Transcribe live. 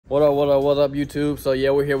What up, YouTube? So yeah,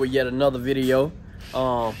 we're here with yet another video.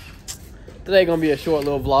 Today gonna be a short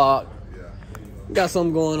little vlog. Got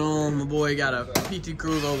something going on. My boy got a PT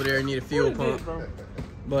Cruise over there, need a fuel pump.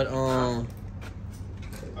 But I'm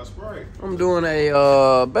doing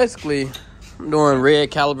a basically I'm doing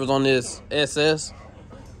red calipers on this SS.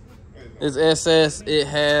 This SS, it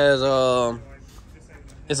has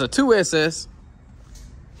it's a 2SS.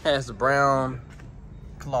 Has the brown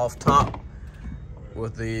cloth top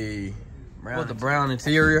with the brown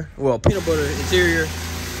interior. Well, peanut butter interior,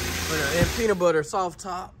 and peanut butter soft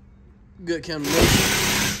top. Good combination.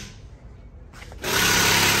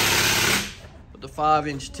 With the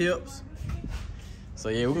 5-inch tips. So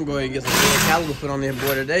yeah, we can go ahead and get some red caliper put on this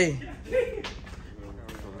boy today.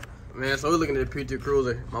 Man, so we're looking at the PT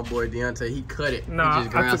Cruiser. My boy Deontay, he cut it. Nah, he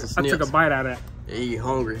just grabbed some snips. I took a bite out of that. Yeah, he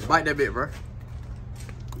hungry. Bite that bit, bro.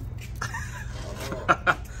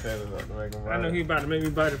 I know he about to make me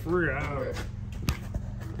bite it for real.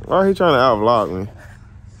 Why he trying to out-vlog me?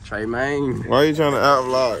 Trey, man. Why you trying to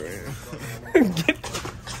out-vlog me?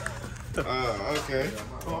 Okay.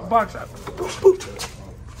 Box shot.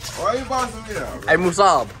 Why you boxing me out? Hey,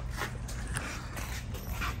 Musab.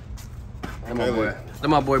 That's my boy. That's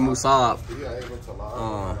my boy Musab.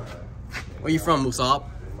 Where you from, Musab?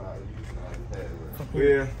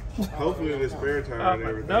 Yeah. Hopefully the spare tire and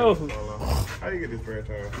everything. No. How you get this spare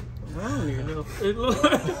tire? I don't even know.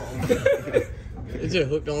 It's just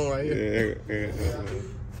hooked on right here. Yeah.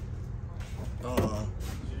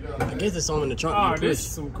 I guess it's on in the trunk. Oh, this is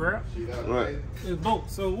some crap. Right. It's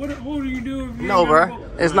bolts. So what do you do if you No, bro.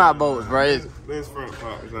 It's not bolts, bro. This front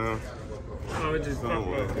pops now. Oh, it just popped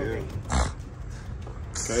up. Yeah.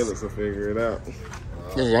 Caleb will figure it out.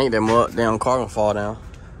 Just yank that mud. Damn car gonna fall down.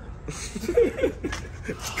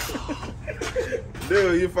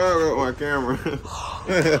 Dude, you fogged up my camera.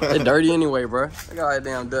 It's dirty anyway, bro. I got all that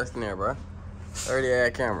damn dust in there, bro. Dirty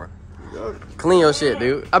ass camera. Clean your shit,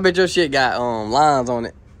 dude. I bet your shit got lines on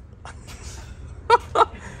it. What's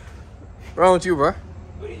wrong with you, bro?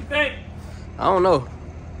 What do you think? I don't know.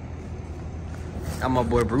 Got my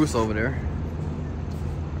boy Bruce over there.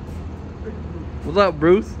 What's up,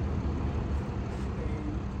 Bruce?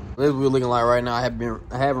 This is what we're looking like right now. I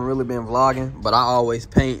haven't really been vlogging, but I always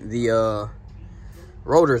paint the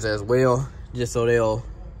rotors as well, just so they'll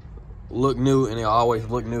look new, and they'll always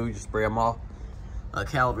look new. You just spray them off.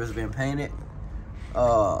 Calipers have been painted.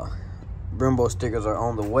 Brembo stickers are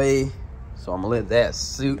on the way, so I'm gonna let that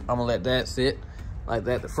sit. I'm gonna let that sit like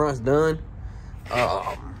that. The front's done.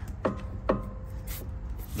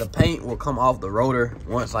 The paint will come off the rotor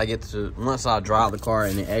once I drive the car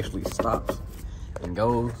and it actually stops and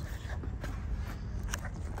goes.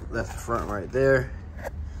 That's the front right there.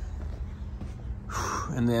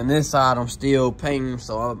 And then this side I'm still painting,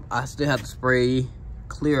 so I still have to spray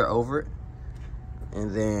clear over it.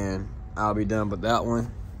 And then I'll be done with that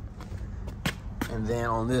one. And then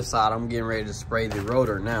on this side, I'm getting ready to spray the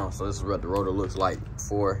rotor now. So this is what the rotor looks like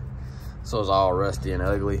before. So it's all rusty and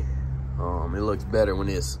ugly. It looks better when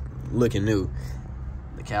it's looking new.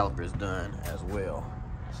 The caliper's done as well.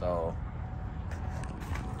 So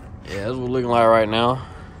yeah, that's what we're looking like right now.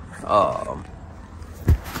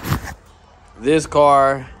 This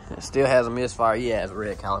car still has a misfire. He has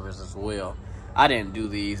red calipers as well. I didn't do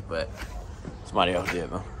these, but somebody else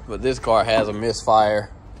did them. But this car has a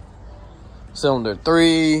misfire. Cylinder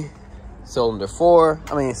 3, cylinder 4.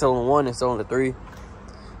 I mean, cylinder 1 and cylinder 3.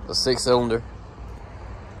 The 6-cylinder.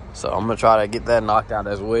 So I'm gonna try to get that knocked out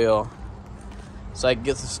as well, so I can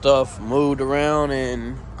get some stuff moved around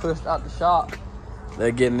and pushed out the shop.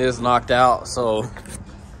 They're getting this knocked out, so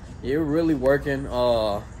you're really working.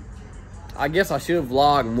 I guess I should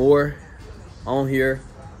vlog more on here,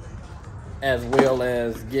 as well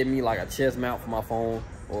as get me like a chest mount for my phone,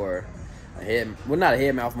 or a head, well, not a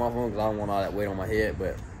head mount for my phone because I don't want all that weight on my head,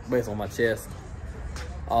 but based on my chest.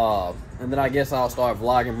 And then I guess I'll start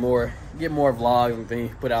vlogging more, get more vlogs and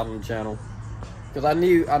things put out on the channel, because I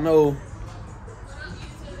know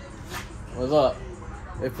what's up.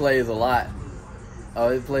 It plays a lot. Oh,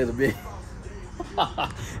 it plays a big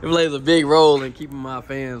it plays a big role in keeping my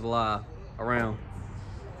fans alive around.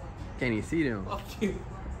 Can't even see them.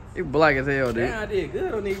 It's black as hell, dude. Damn, I did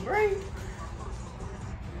good on these brakes.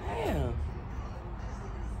 Damn.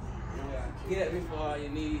 Get me for all you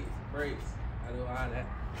need brakes. I do all that.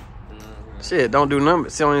 Shit, don't do nothing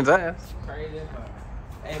but sit on his ass. Crazy.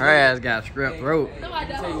 Hey, Her ass got a scrap throat. No, I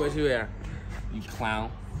don't. Tell you what you are. You clown.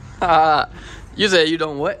 You said you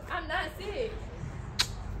don't what? I'm not sick.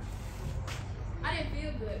 I didn't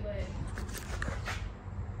feel good, but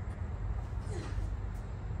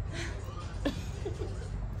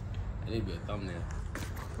It need to be a thumbnail.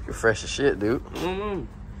 You're fresh as shit, dude. You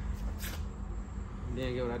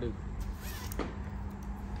didn't get what I do.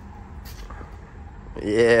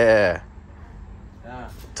 Yeah. Yeah.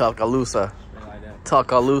 Tuscaloosa. Like that.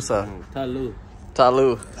 Tuscaloosa. Talu.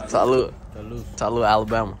 Talu,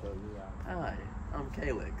 Alabama. Hi, I'm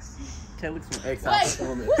Calix. Calix from Exile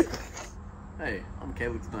Performance. Hey, I'm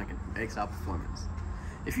Calix Duncan from Exile Performance.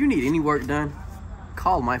 If you need any work done,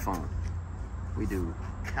 call my phone. We do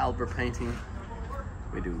caliper painting.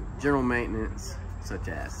 We do general maintenance, such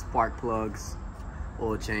as spark plugs,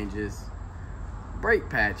 oil changes, brake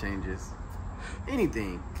pad changes,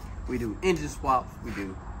 anything. We do engine swaps. We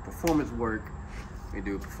do performance work. We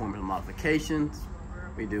do performance modifications.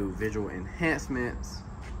 We do visual enhancements.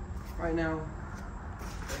 Right now,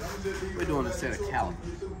 we're doing a set of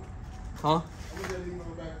calipers. Huh?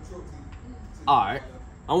 Alright.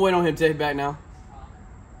 I'm waiting on him to take it back now.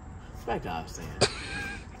 It's back to what I was saying.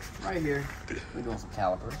 Right here, we're doing some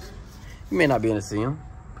calipers. You may not be able to see them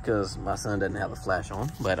because my son doesn't have a flash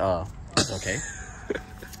on, but it's okay.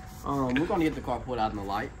 We're gonna get the car pulled out in the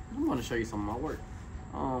light. I'm gonna show you some of my work.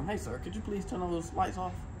 Hey sir, could you please turn all those lights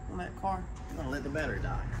off on that car? I'm gonna let the battery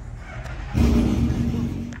die.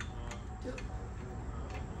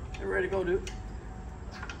 You ready to go, dude?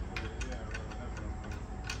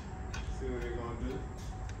 See what they're gonna do.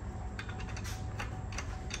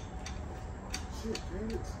 Shit,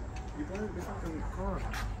 Calix. You painted the fucking car.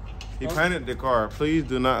 He painted the car. Please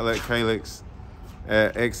do not let Calix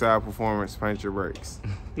at Exile Performance paint your brakes.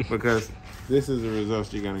 Because this is the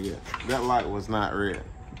results you're gonna get. That light was not red.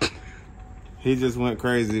 He just went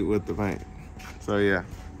crazy with the paint. So yeah.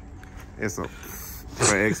 It's a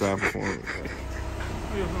for Exile Performance.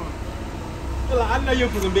 I know you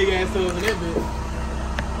put some big ass tools in that bitch.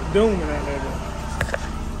 Dooming out there.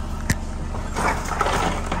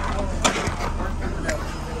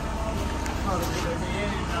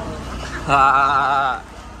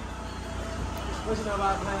 What you know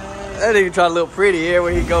about, man? That nigga try to look pretty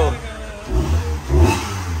everywhere he go.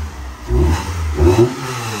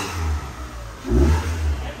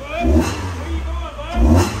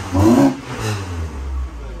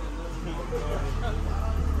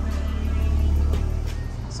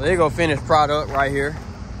 So here go finished product right here.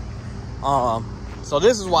 So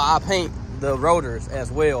this is why I paint the rotors as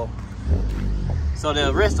well. So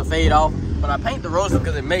the rest will fade off. But I paint the rotors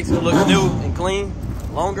because it makes it look new and clean,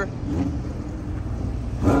 longer.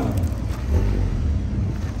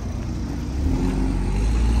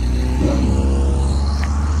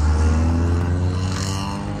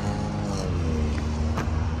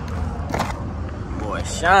 Boy,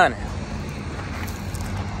 shining.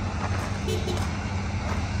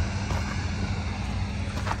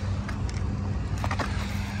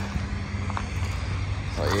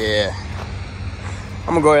 So yeah,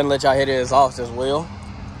 I'm gonna go ahead and let y'all hit his off as well.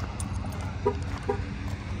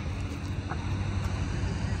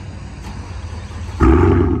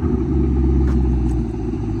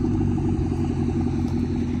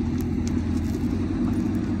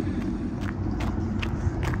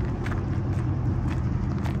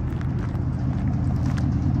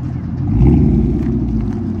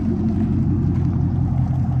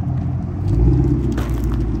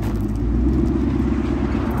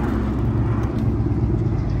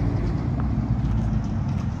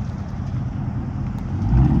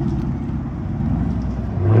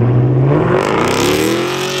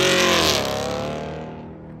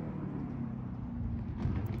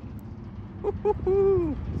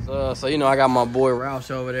 So you know, I got my boy Roush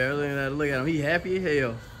over there. Look at him. He happy as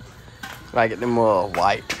hell. I get them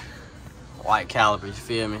white calipers. You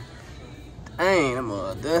feel me? Dang, them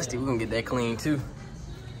dusty. We gonna get that clean too.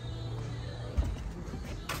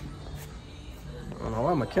 I don't know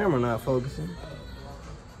why my camera not focusing.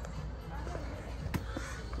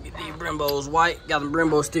 Get these Brembos white. Got them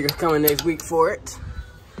Brembo stickers coming next week for it.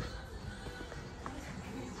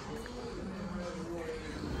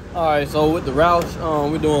 Alright, so with the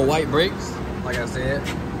Roush, we're doing white brakes. Like I said,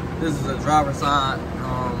 this is a driver's side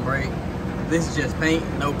brake. This is just paint,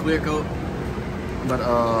 no clear coat. But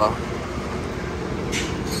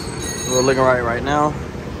we're looking right now.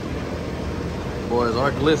 Boys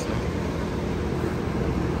are glistening.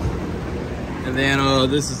 And then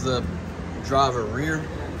this is the driver rear.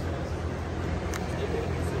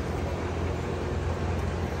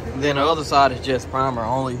 And then the other side is just primer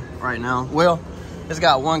only right now. Well, it's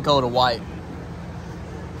got one coat of white.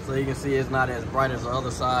 So you can see it's not as bright as the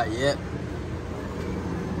other side yet.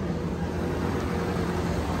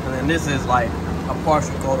 And then this is like a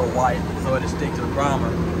partial coat of white, so it'll stick to the primer.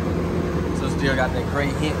 So it's still got that gray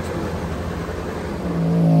hint to it.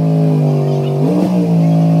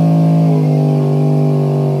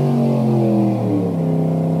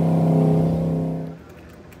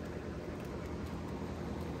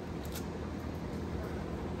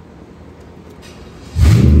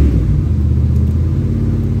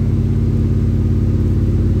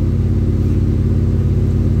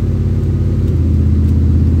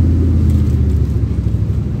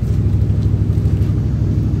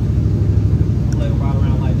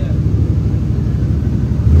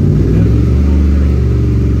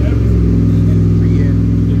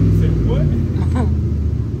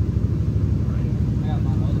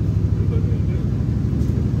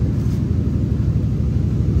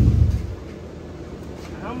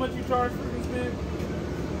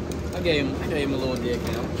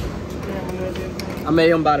 I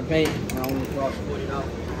made him buy the paint. I only cost $40.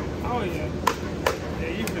 Oh yeah. Yeah,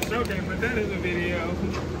 you for sure can't put that in the video.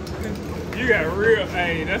 You got real.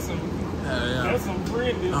 Hey, that's some. Yeah. That's some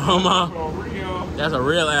friendly Oh, my. for real. That's a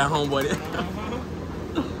real ass homeboy.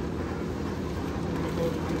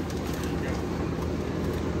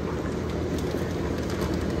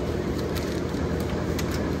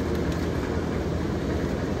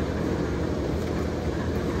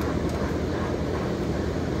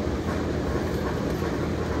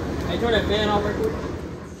 Hey, turn that fan off real quick.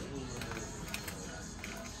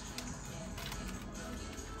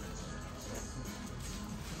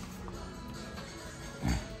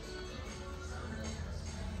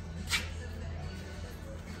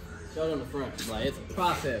 Show it on the front. Like, it's a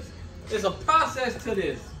process. It's a process to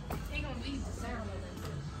this. He gonna leave the sound of it.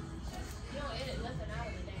 You don't edit nothing out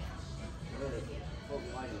of the damn.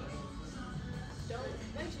 Don't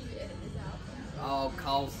make sure you edit this out. All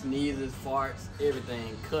coughs, sneezes, farts,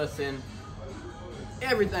 everything, cussing,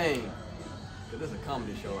 everything. Cause this is a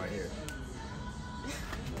comedy show right here.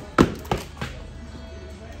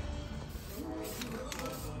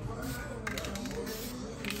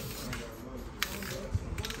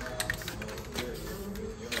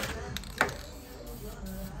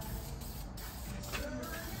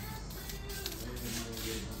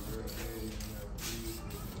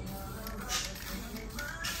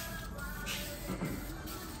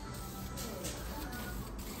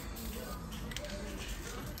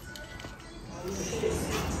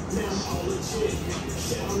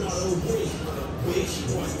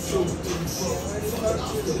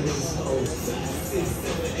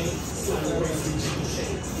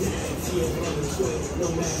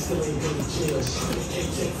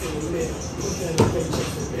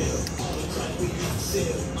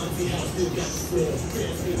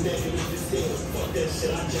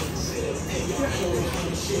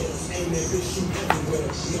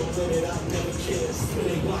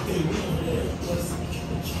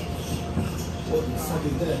 What the fuck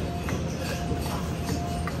is that?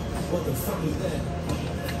 What the fuck is that?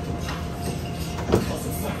 What's a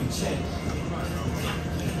fucking check?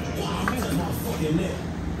 Wow, that's my fucking neck.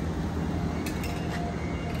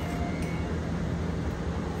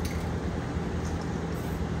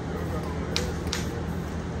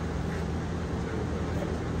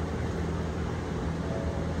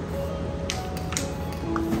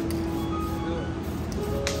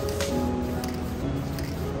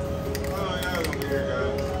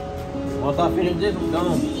 Once I finish this, I'm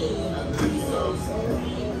done.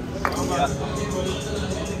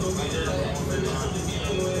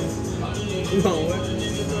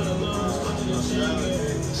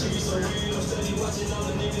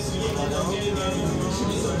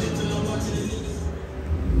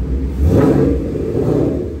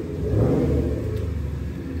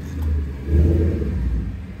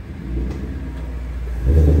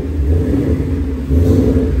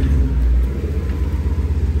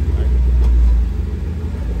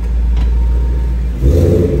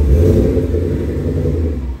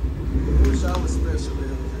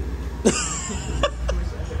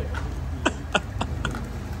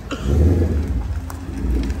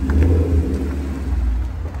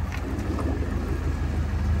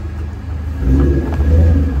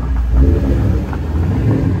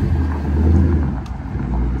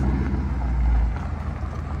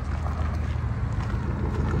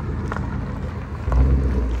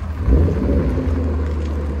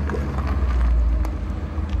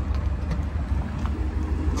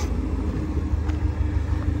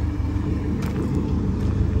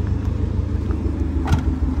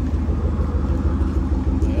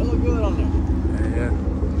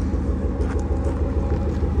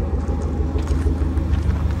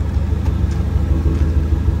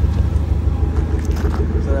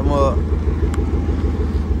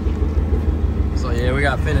 We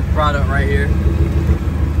got finished product right here.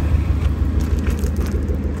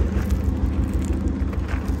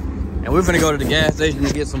 And we're gonna go to the gas station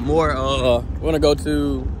to get some more. We're gonna go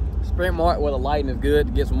to Sprint Mart where the lighting is good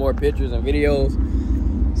to get some more pictures and videos.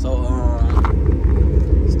 So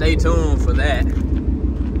stay tuned for that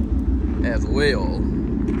as well.